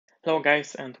Hello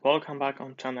guys and welcome back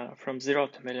on channel from Zero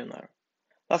to Millionaire.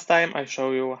 Last time I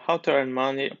showed you how to earn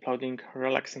money uploading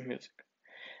relaxing music.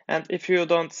 And if you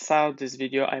don't saw this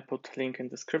video, I put link in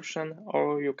description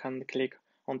or you can click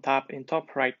on tab in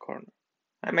top right corner.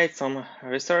 I made some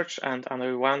research and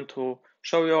I want to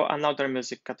show you another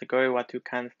music category what you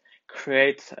can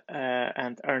create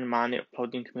and earn money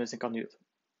uploading music on YouTube.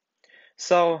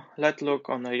 So let's look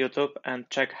on YouTube and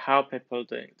check how people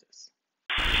doing this.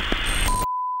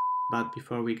 But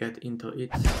before we get into it,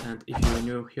 and if you're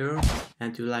new here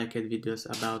and you like videos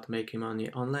about making money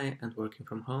online and working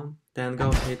from home, then go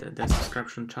hit the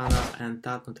subscription channel and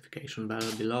that notification bell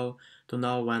below to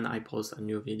know when I post a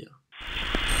new video.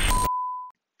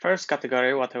 First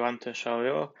category what I want to show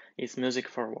you is music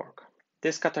for work.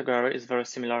 This category is very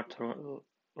similar to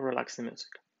relaxing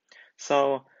music.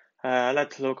 So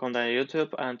let's look on the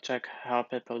YouTube and check how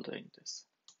people doing this.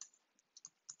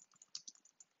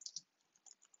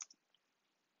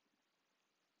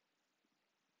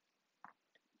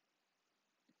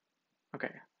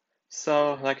 Okay,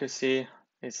 so like you see,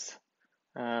 it's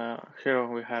here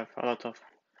we have a lot of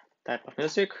type of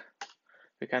music.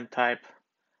 We can type,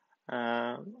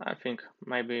 I think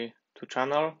maybe two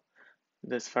channel.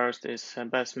 This first is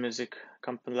best music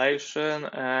compilation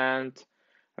and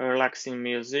relaxing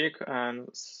music, and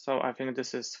so I think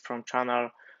this is from channel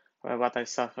what I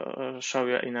show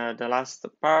you in the last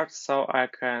part. So I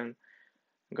can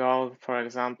go, for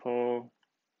example,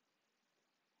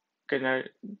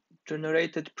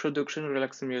 generated production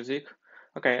relaxing music.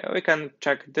 Okay, we can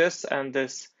check this and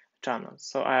this channel.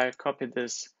 So I copy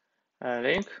this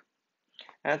link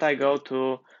and I go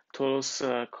to tools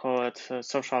called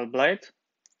Social Blade.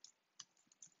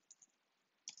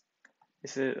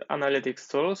 This is analytics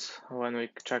tools. When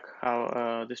we check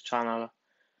how this channel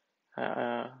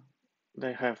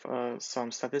they have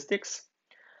some statistics.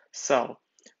 So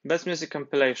best music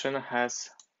compilation has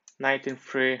 19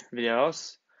 free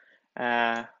videos,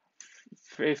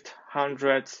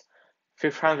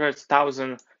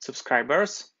 500,000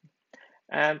 subscribers,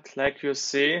 and like you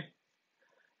see,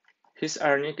 his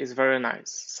earning is very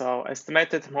nice. So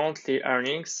estimated monthly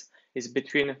earnings is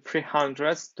between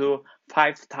 $300 to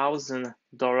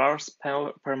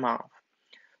 $5,000 per month.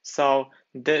 So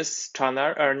this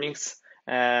channel earnings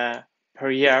per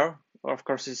year, of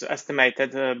course, is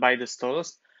estimated by the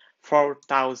tools,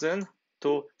 $4,000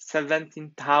 to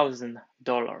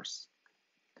 $17,000.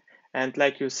 And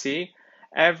like you see,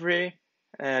 every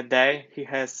day he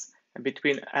has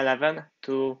between 11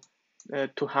 to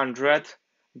 $200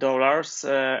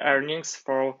 earnings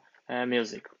for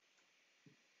music.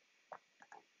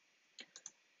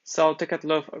 So take a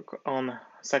look on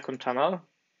second channel.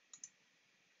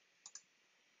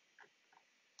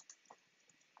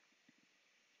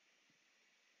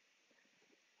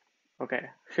 Okay,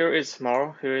 here is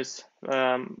more. Here is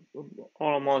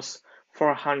almost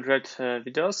 400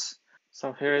 videos.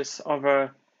 So here is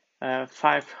over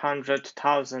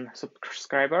 500,000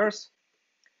 subscribers.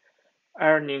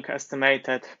 Earning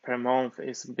estimated per month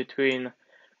is between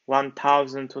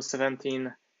 1,000 to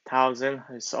 17,000.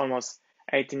 It's almost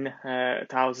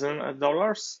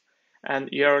 $18,000, and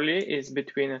yearly is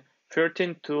between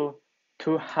 13 to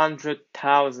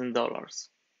 $200,000.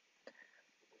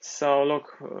 So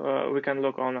look, we can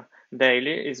look on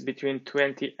daily is between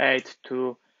 28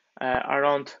 to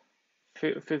around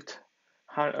 $500.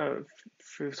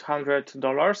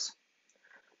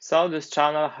 So this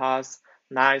channel has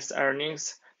nice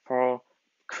earnings for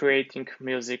creating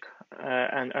music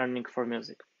and earning for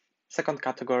music. Second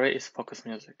category is focus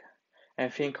music. I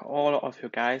think all of you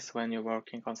guys, when you're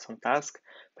working on some task,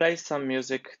 play some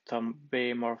music to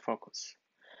be more focused.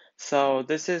 So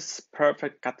this is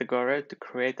perfect category to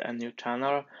create a new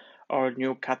channel or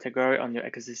new category on your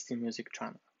existing music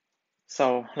channel.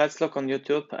 So let's look on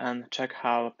YouTube and check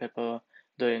how people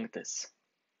doing this.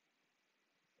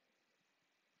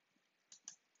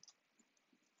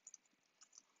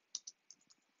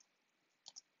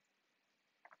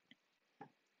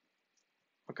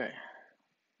 Okay,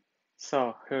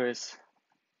 so here is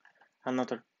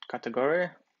another category.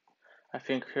 I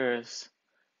think here is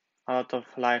a lot of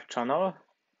live channel,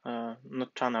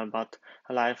 not channel, but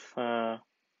live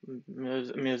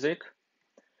music.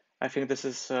 I think this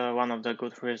is one of the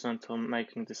good reasons to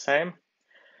making the same.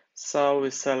 So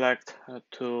we select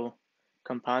two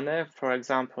company, for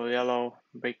example, Yellow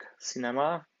Brick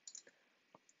Cinema,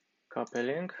 copy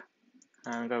link,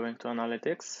 and going to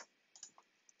analytics.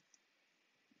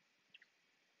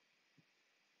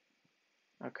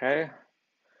 Okay,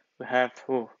 we have,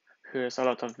 here's a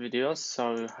lot of videos,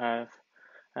 so we have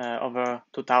over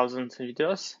 2,000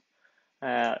 videos.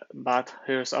 but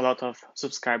here's a lot of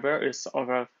subscribers. It's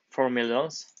over 4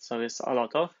 millions, so it's a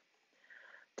lot of.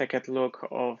 Take a look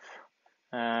of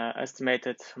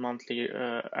estimated monthly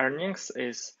earnings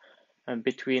is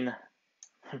between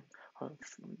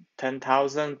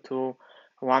 10,000 to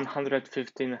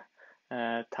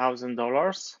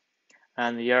 $115,000,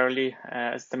 and yearly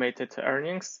estimated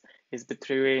earnings is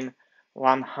between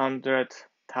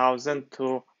 100,000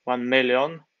 to 1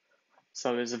 million.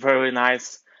 So it's a very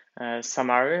nice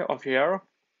summary of year.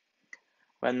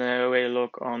 When we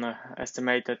look on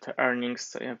estimated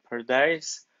earnings per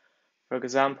days, for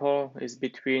example, is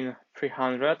between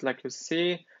 300, like you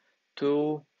see,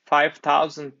 to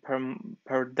 5,000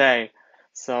 per day.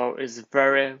 So it's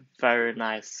very, very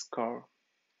nice score.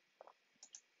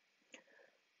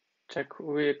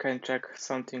 We can check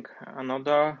something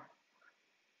another.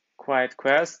 Quiet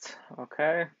quest,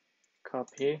 okay,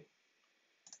 copy.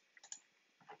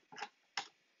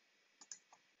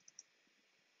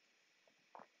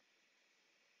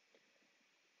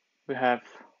 We have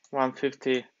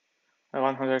 150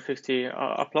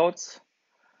 uploads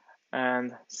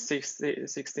and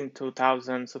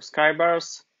 16,000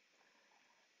 subscribers.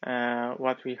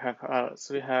 What we have,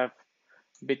 so we have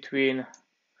between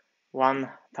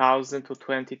 1,000 to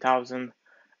 20,000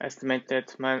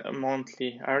 estimated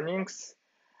monthly earnings,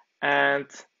 and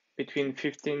between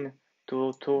 15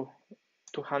 to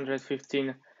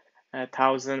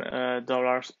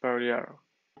 $215,000 per year.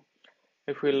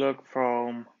 If we look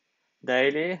from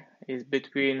daily, is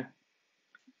between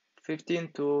 15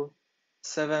 to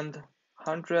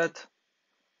 700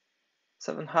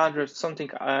 something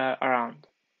around.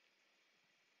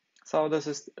 So this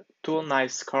is too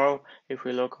nice score if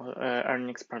we look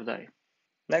earnings per day.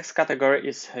 Next category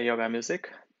is yoga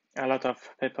music. A lot of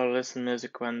people listen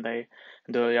music when they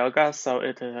do yoga, so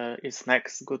it is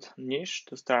next good niche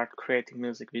to start creating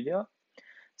music video.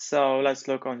 So let's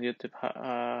look on YouTube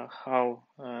how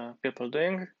people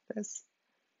doing this.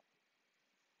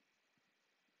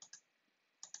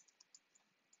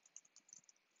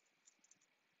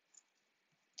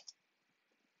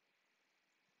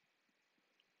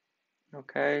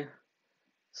 Okay,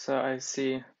 so I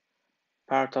see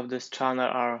part of this channel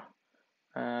are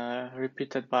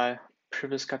repeated by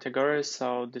previous categories.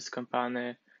 So this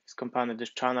channel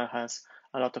has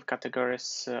a lot of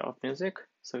categories of music,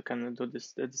 so we can do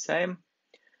this the same.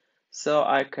 So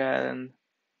I can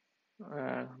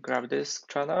grab this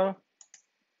channel.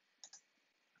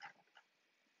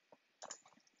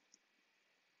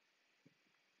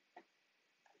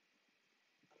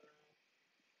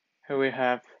 Here we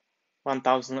have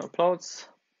 1,000 uploads,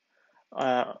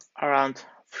 around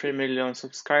 3 million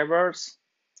subscribers.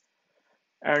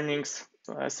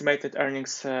 Estimated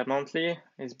earnings monthly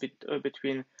is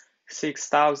between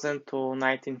 6,000 to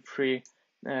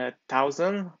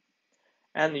 19,300,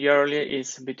 and yearly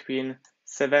is between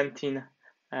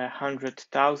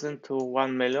 1,700,000 to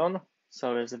 1 million.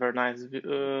 So it's a very nice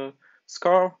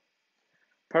score.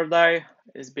 Per day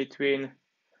is between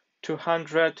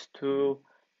 200 to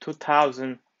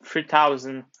 2,000,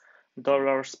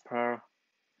 $3,000 per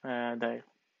day.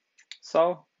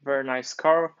 So very nice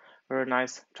score, very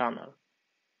nice channel.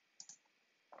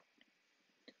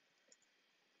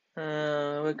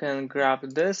 We can grab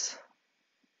this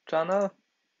channel.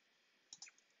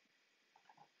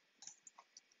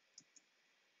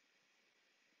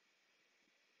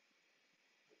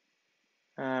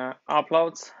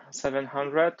 Uploads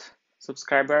 700,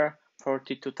 subscriber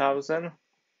 42,000.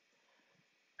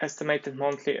 Estimated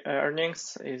monthly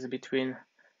earnings is between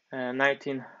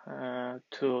 $19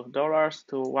 to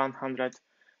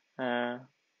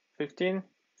 115.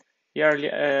 Yearly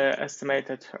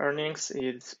estimated earnings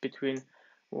is between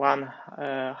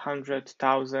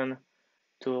 100,000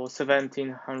 to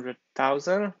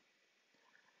 1,700,000.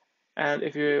 And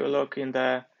if you look in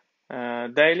the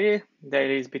daily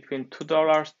is between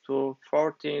 $2 to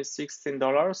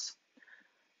 $16.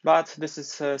 But this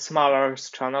is a smaller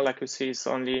channel, like you see, it's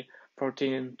only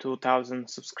 14,000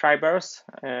 subscribers.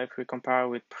 If we compare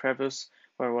with previous,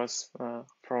 where it was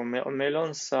 4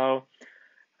 million, so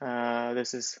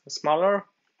this is smaller,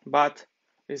 but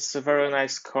it's a very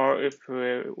nice score if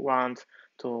we want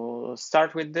to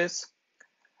start with this.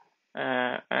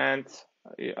 And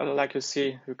like you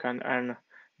see, you can earn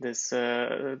this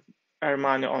earn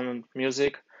money on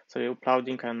music, so you're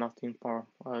uploading and nothing more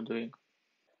doing.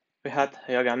 We had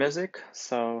yoga music,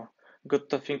 so good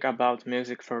to think about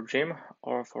music for gym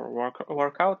or for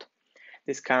workout.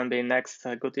 This can be next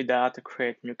good idea to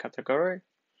create new category.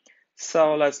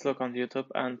 So let's look on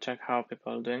YouTube and check how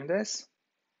people are doing this.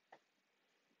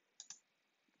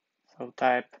 So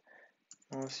type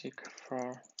music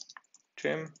for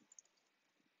gym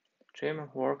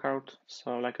workout.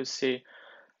 So like you see,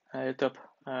 YouTube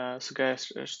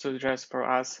suggests for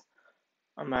us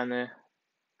many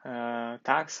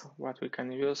tags what we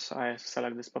can use. I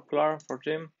select this popular for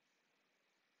gym.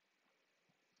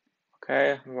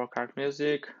 Okay, workout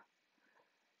music,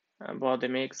 body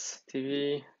mix,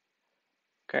 TV.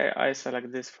 Okay, I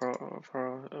select this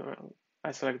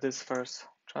I select this first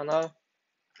channel.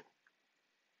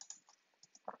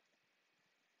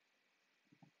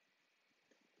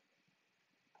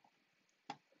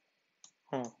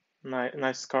 Oh,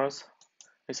 nice scores.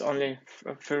 It's only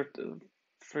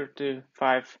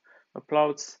 35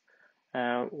 uploads,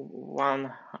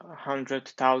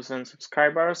 100,000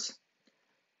 subscribers.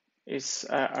 Is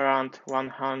around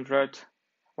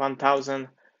 1,000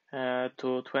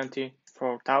 to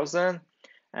 24,000,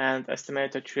 and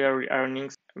estimated yearly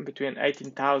earnings between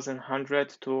 18,100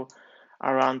 to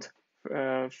around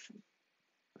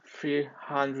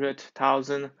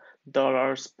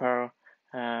 $300,000 per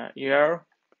year.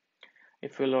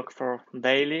 If we look for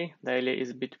daily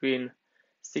is between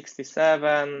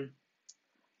 67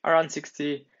 around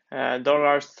 $60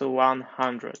 to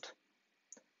 100.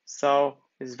 So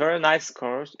it's very nice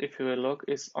course. If you will look,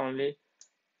 it's only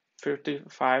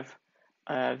 35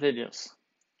 videos.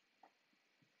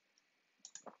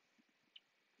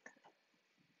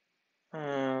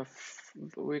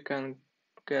 We can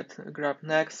grab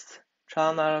next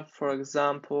channel. For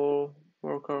example,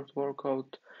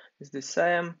 workout is the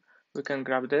same. We can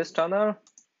grab this channel.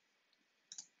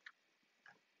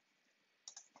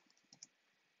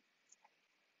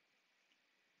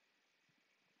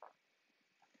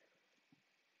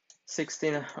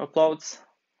 $16 uploads,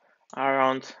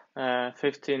 around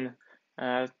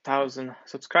 15,000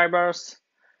 subscribers.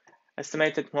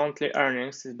 Estimated monthly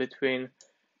earnings is between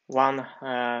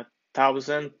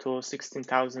 $1,000 to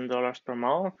 $16,000 per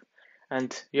month,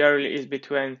 and yearly is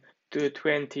between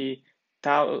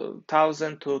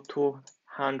 20,000 to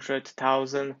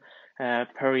 200,000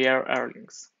 per year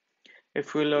earnings.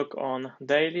 If we look on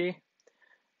daily,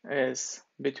 is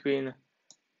between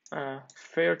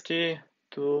 30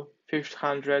 to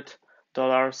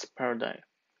 $500 per day.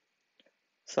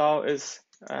 So it's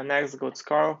a next good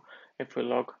score. If we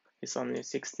look, it's only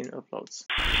 16 uploads.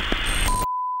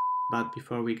 But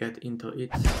before we get into it,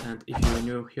 and if you're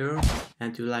new here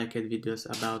and you like videos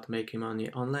about making money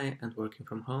online and working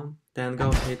from home, then go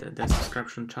hit the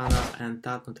subscription channel and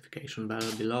that notification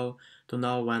bell below to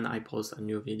know when I post a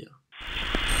new video.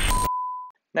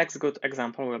 Next good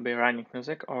example will be running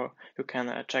music, or you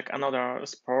can check another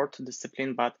sport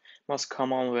discipline, but most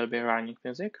common will be running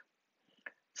music.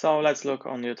 So let's look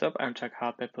on YouTube and check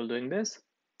how people doing this.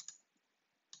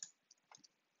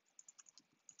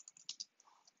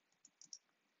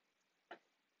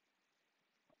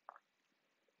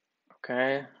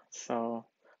 Okay, so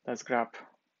let's grab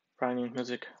running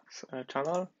music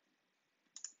channel.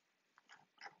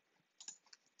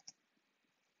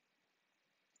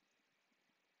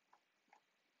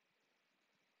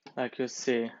 Like you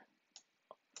see,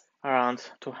 around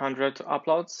 200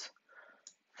 uploads,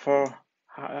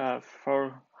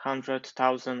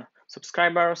 400,000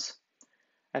 subscribers.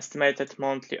 Estimated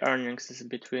monthly earnings is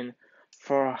between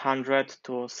 $400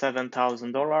 to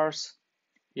 $7,000.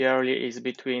 Yearly is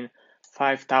between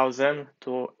 $5,000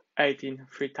 to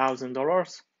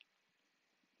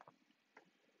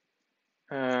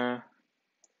 $83,000.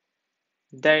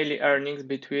 Daily earnings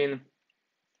between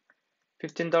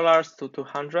 $15 to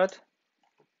 $200.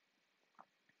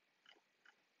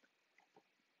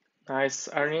 Nice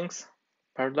earnings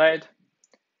per day.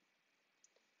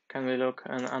 Can we look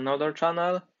on another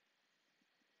channel?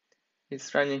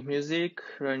 It's running music.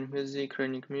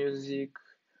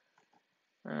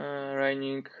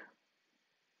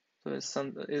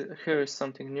 So here is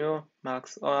something new.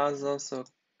 Max Oazo, so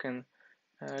can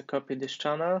copy this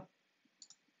channel.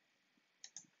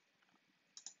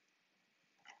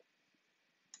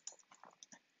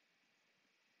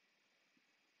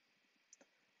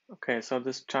 Okay, so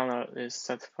this channel is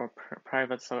set for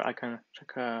private, so I can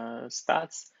check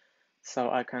stats.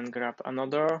 So I can grab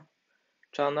another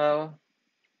channel.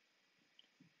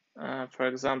 For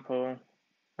example,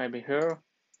 maybe here,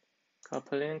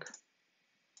 copy link.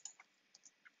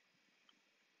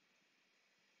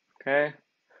 Okay,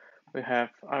 we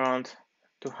have around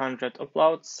 200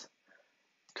 uploads,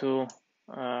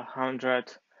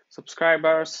 200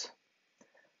 subscribers.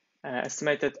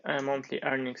 Estimated monthly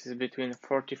earnings is between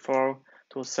 $44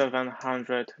 to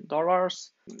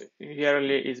 $700.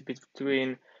 Yearly is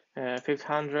between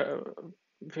 $500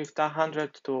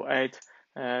 to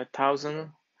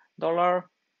 $8,000.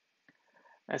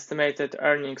 Estimated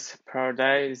earnings per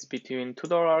day is between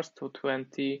 $2 to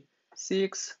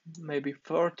 26, maybe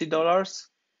 $40.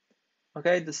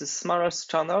 Okay, this is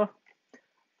smallest channel,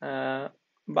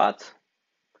 but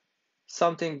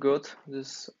something good.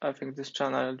 I think this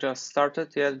channel just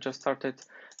started. Yeah, just started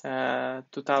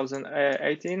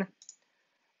 2018.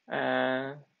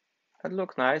 It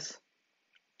look nice.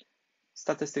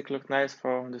 Statistics look nice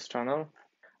for this channel.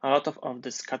 A lot of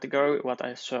this category, what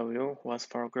I show you, was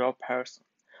for grown person.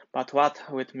 But what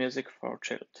with music for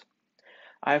child?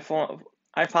 I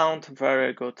found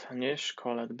very good niche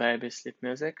called baby sleep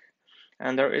music,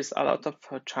 and there is a lot of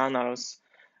channels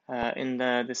in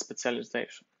this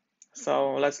specialization.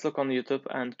 So let's look on YouTube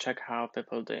and check how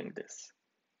people doing this.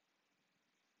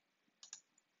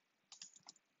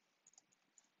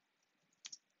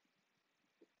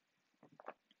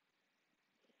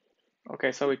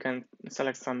 Okay, so we can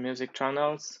select some music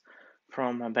channels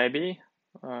from a baby,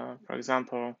 for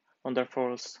example,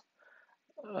 Wonderful's.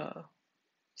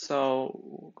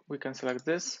 So we can select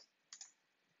this.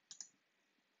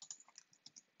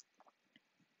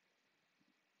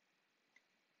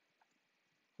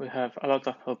 We have a lot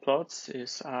of uploads.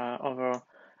 Is over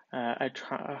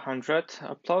 800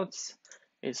 uploads.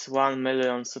 It's 1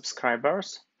 million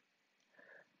subscribers.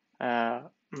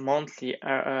 Monthly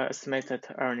estimated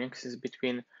earnings is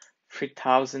between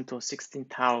 3,000 to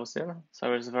 16,000,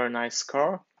 so it's a very nice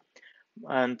score.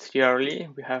 And yearly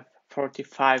we have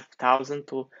 45,000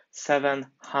 to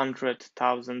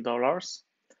 $700,000.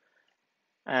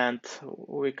 And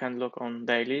we can look on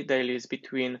daily. Daily is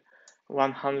between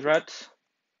 100,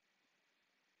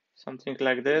 something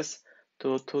like this,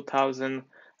 to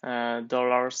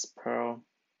 $2,000 per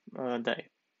day.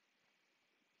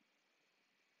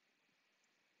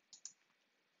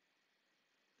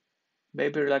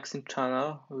 Baby relaxing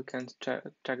channel, we can check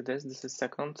this. This is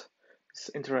second. It's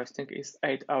interesting. It's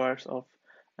 8 hours of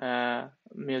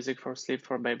music for sleep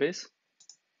for babies.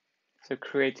 So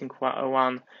creating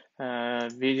one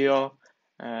video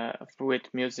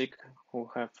with music who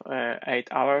have 8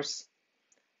 hours,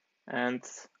 and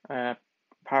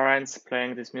parents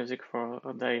playing this music for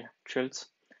their children.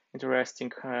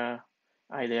 Interesting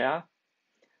idea.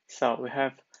 So we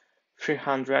have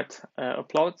 300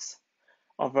 uploads,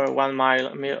 over 1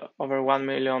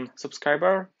 million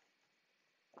subscriber.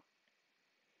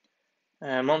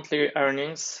 Monthly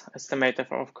earnings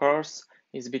estimated, of course,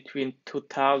 is between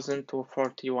 $2,000 to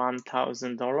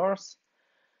 $41,000.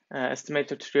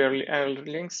 Estimated yearly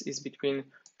earnings is between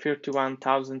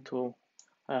 31,000 to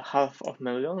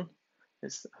 $500,000.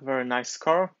 It's a very nice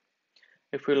score.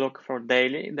 If we look for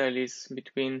daily is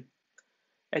between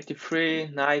 83,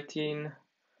 19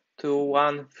 to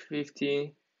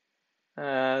 150.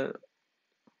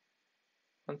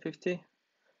 150,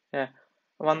 yeah,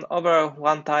 over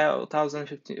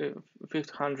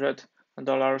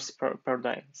 $1,500 per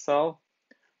day. So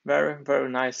very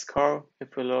nice score.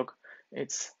 If we look,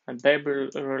 it's a baby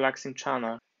relaxing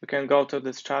channel. We can go to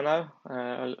this channel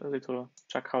a little,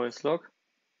 check how it look.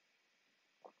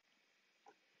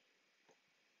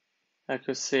 Like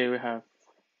you see, we have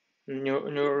new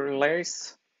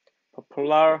release,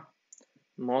 popular,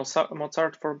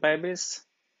 Mozart for babies,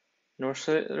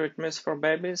 nursery rhythms for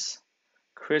babies,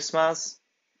 Christmas.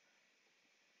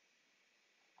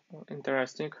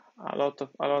 Interesting. A lot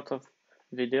of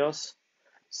videos.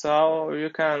 So you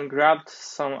can grab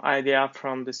some idea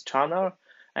from this channel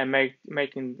and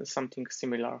making something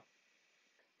similar.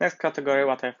 Next category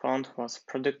what I found was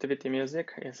productivity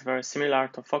music. It's very similar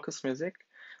to focus music,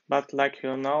 but like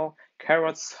you know,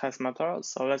 keywords has matter.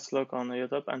 So let's look on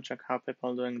YouTube and check how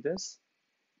people doing this.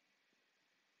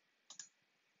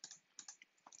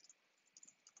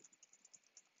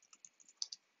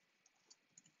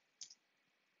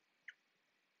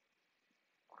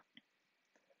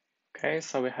 Okay,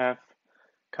 so we have a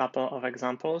couple of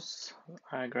examples.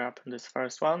 I grab this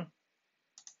first one.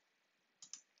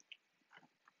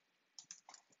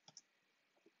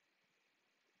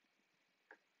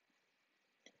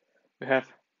 We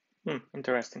have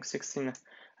interesting 16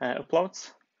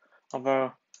 uploads,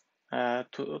 over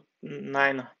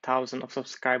 9,000 of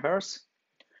subscribers.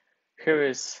 Here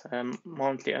is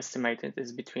monthly estimated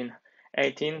is between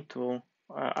 18 to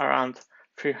around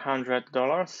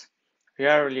 $300.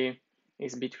 Yearly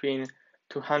is between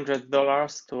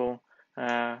 $200 to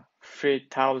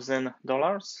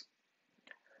 $3,000.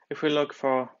 If we look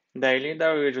for daily, the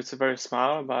average is very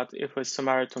small, but if we sum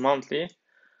it to monthly,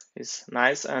 it's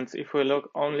nice. And if we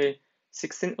look only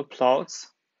 16 uploads,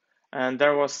 and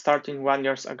there was starting 1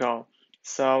 year ago.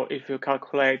 So if you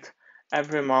calculate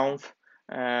every month,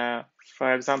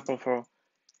 for example, for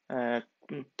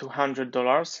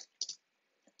 $200,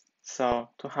 So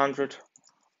 200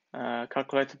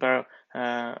 calculated per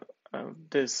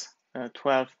this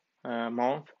 12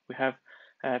 month, we have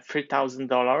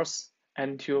 $3,000,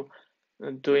 and you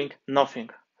doing nothing.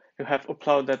 You have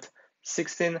uploaded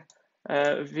 16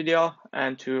 video,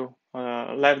 and you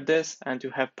left this, and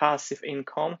you have passive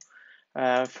income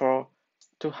for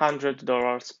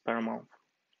 $200 per month.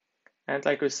 And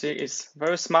like you see, it's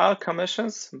very small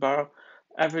commissions, but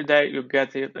every day you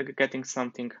getting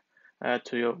something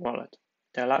to your wallet.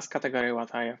 The last category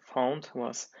what I found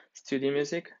was studio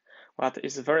music, what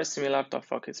is very similar to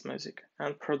focus music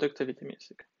and productivity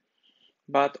music.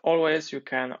 But always you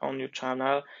can on your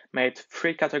channel make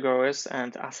 3 categories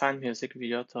and assign music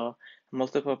video to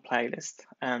multiple playlists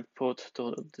and put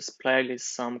to this playlist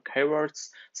some keywords,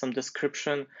 some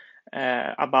description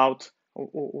about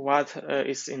what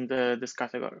is in this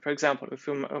category. For example, if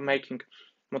you're making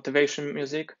motivation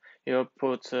music, you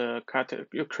put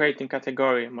you're creating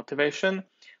category motivation,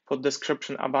 put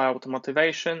description about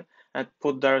motivation, and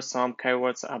put there some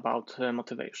keywords about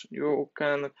motivation. You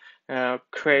can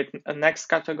create a next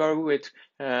category with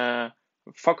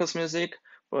focus music,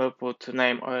 put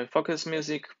name focus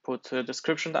music, put a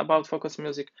description about focus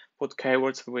music, put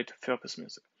keywords with focus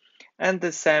music. And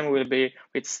the same will be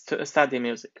with study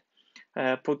music.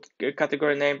 Put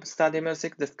category name study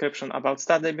music, description about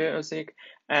study music,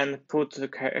 and put the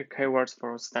keywords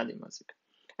for study music.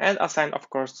 And assign, of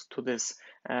course, to this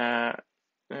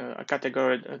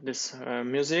category this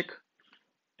music,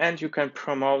 and you can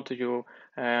promote your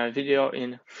video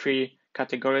in 3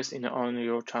 categories on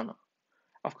your channel.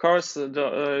 Of course,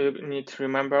 you need to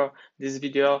remember this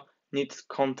video needs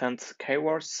content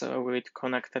keywords with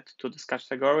connected to this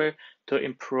category to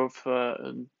improve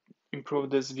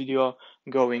this video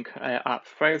going up.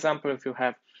 For example, if you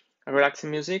have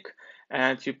relaxing music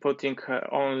and you're putting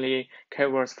only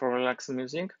keywords for relaxing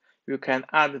music, you can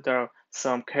add there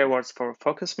some keywords for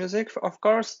focus music, of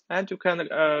course, and you can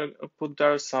put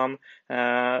there some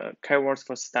keywords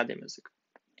for study music.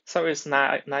 So it's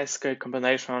nice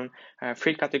combination,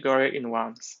 3 category in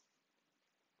ones.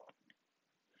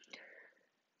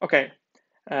 Okay,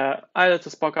 I already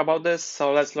spoke about this,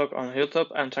 so let's look on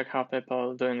YouTube and check how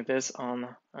people doing this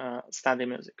on study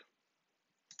music.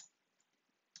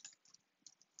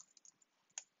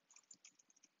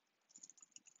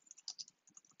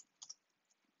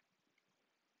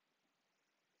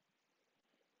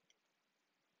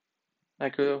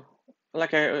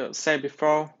 Like I said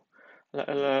before,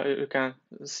 you can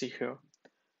see here.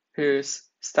 Here's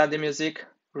study music,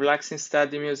 relaxing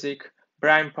study music,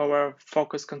 brain power,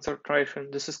 focus,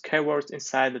 concentration. This is keywords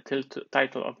inside the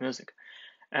title of music,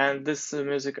 and this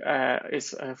music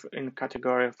is in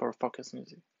category for focus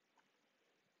music.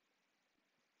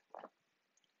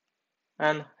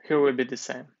 And here will be the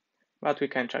same, but we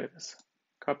can check this.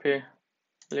 Copy,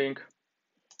 link,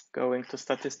 going to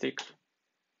statistics.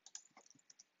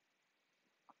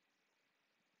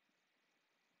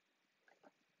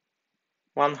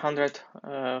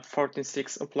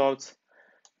 $146 uploads,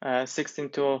 16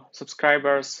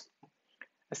 subscribers.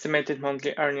 Estimated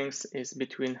monthly earnings is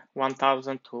between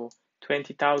 1,000 to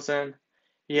 20,000.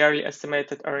 Yearly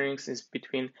estimated earnings is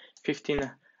between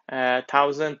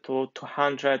 15,000 to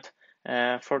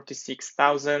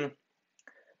 246,000.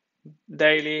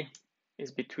 Daily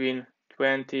is between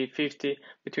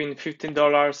between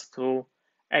 $15 to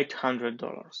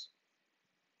 $800.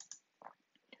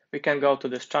 We can go to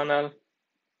this channel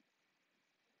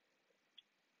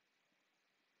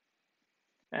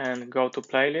and go to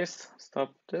playlist.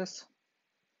 Stop this.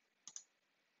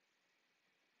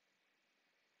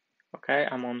 Okay,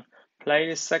 I'm on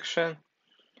playlist section,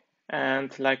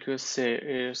 and like you see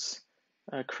is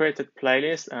a created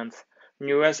playlist and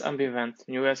newest ambient,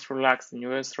 newest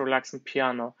relaxing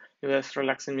piano, newest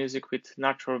relaxing music with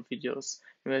natural videos,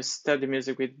 newest study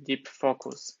music with deep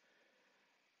focus,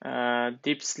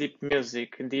 deep sleep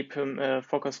music, deep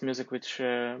focus music with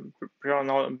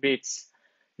piano beats,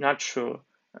 natural,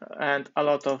 and a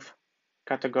lot of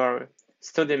category.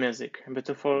 Study music,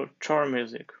 beautiful chore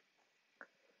music.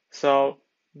 So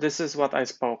this is what I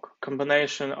spoke,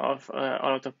 combination of a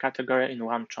lot of category in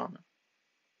one channel.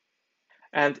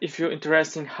 And if you're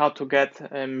interested in how to get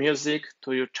music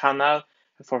to your channel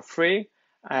for free,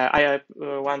 I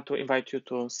want to invite you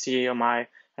to see my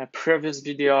previous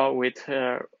video with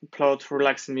upload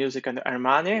relaxing music and earn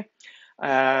money.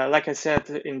 Like I said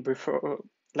in before,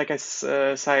 like I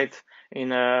said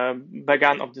in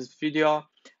beginning of this video,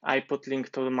 I put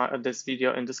link to this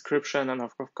video in description, and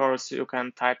of course you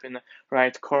can type in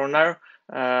right corner.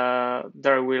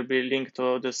 There will be link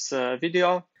to this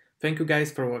video. Thank you guys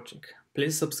for watching.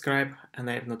 Please subscribe,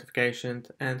 enable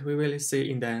notifications, and we will see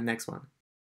you in the next one.